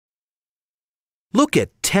Look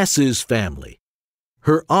at Tess's family.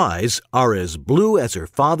 Her eyes are as blue as her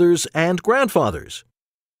father's and grandfather's.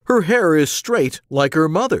 Her hair is straight like her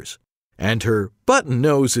mother's, and her button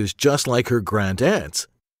nose is just like her grandaunt's.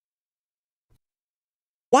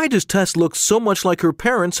 Why does Tess look so much like her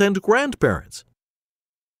parents and grandparents?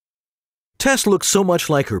 Tess looks so much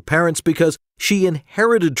like her parents because she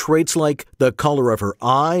inherited traits like the color of her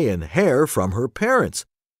eye and hair from her parents.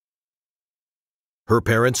 Her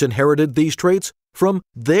parents inherited these traits from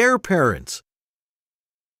their parents.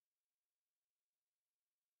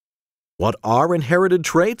 What are inherited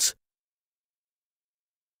traits?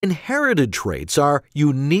 Inherited traits are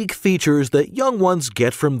unique features that young ones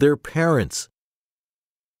get from their parents.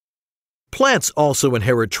 Plants also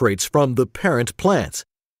inherit traits from the parent plants.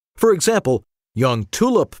 For example, young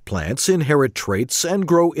tulip plants inherit traits and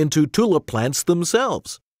grow into tulip plants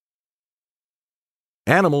themselves.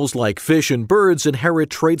 Animals like fish and birds inherit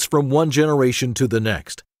traits from one generation to the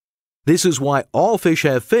next. This is why all fish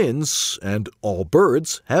have fins and all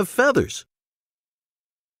birds have feathers.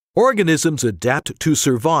 Organisms adapt to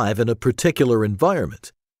survive in a particular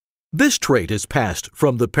environment. This trait is passed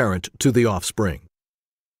from the parent to the offspring.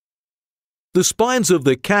 The spines of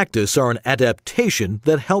the cactus are an adaptation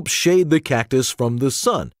that helps shade the cactus from the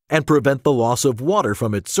sun and prevent the loss of water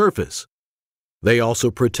from its surface. They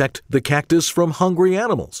also protect the cactus from hungry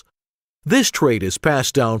animals. This trait is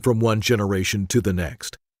passed down from one generation to the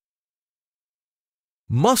next.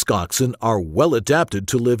 Musk oxen are well adapted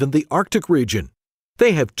to live in the Arctic region.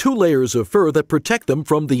 They have 2 layers of fur that protect them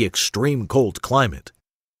from the extreme cold climate.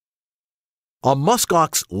 A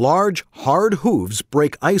muskox's large, hard hooves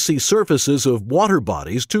break icy surfaces of water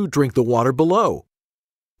bodies to drink the water below.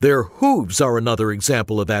 Their hooves are another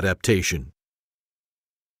example of adaptation.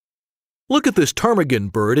 Look at this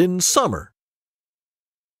ptarmigan bird in summer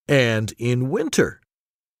and in winter.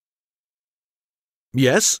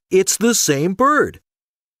 Yes, it's the same bird.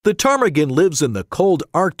 The ptarmigan lives in the cold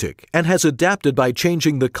Arctic and has adapted by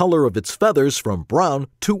changing the color of its feathers from brown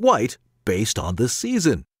to white based on the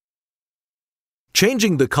season.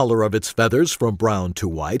 Changing the color of its feathers from brown to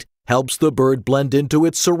white helps the bird blend into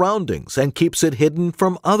its surroundings and keeps it hidden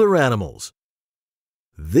from other animals.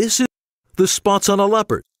 This is the spots on a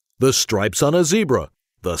leopard, the stripes on a zebra,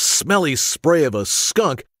 the smelly spray of a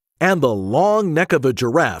skunk, and the long neck of a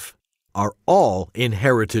giraffe are all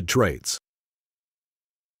inherited traits.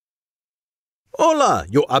 Hola,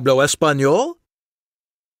 yo hablo español?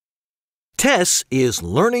 Tess is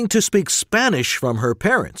learning to speak Spanish from her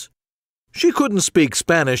parents. She couldn't speak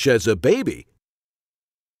Spanish as a baby.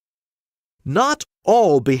 Not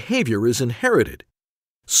all behavior is inherited.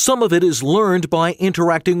 Some of it is learned by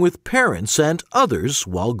interacting with parents and others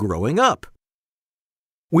while growing up.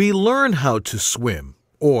 We learn how to swim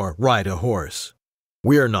or ride a horse.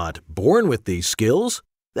 We are not born with these skills.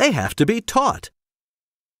 They have to be taught.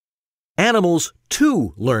 Animals,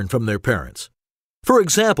 too, learn from their parents. For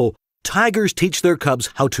example, tigers teach their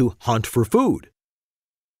cubs how to hunt for food.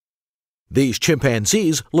 These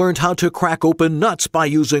chimpanzees learned how to crack open nuts by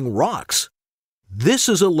using rocks. This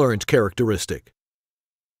is a learned characteristic.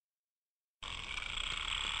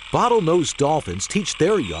 Bottlenose dolphins teach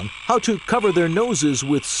their young how to cover their noses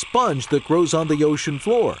with sponge that grows on the ocean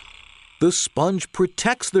floor. The sponge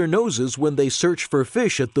protects their noses when they search for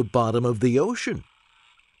fish at the bottom of the ocean.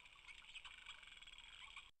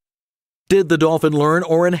 Did the dolphin learn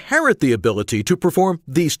or inherit the ability to perform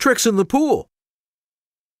these tricks in the pool?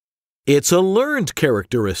 It's a learned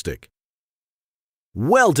characteristic.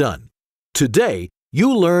 Well done! Today,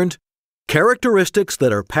 you learned characteristics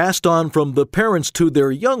that are passed on from the parents to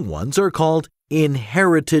their young ones are called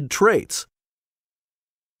inherited traits.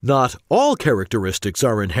 Not all characteristics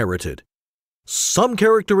are inherited. Some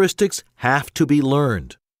characteristics have to be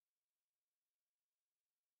learned.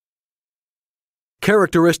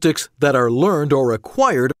 Characteristics that are learned or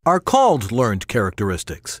acquired are called learned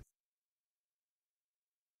characteristics.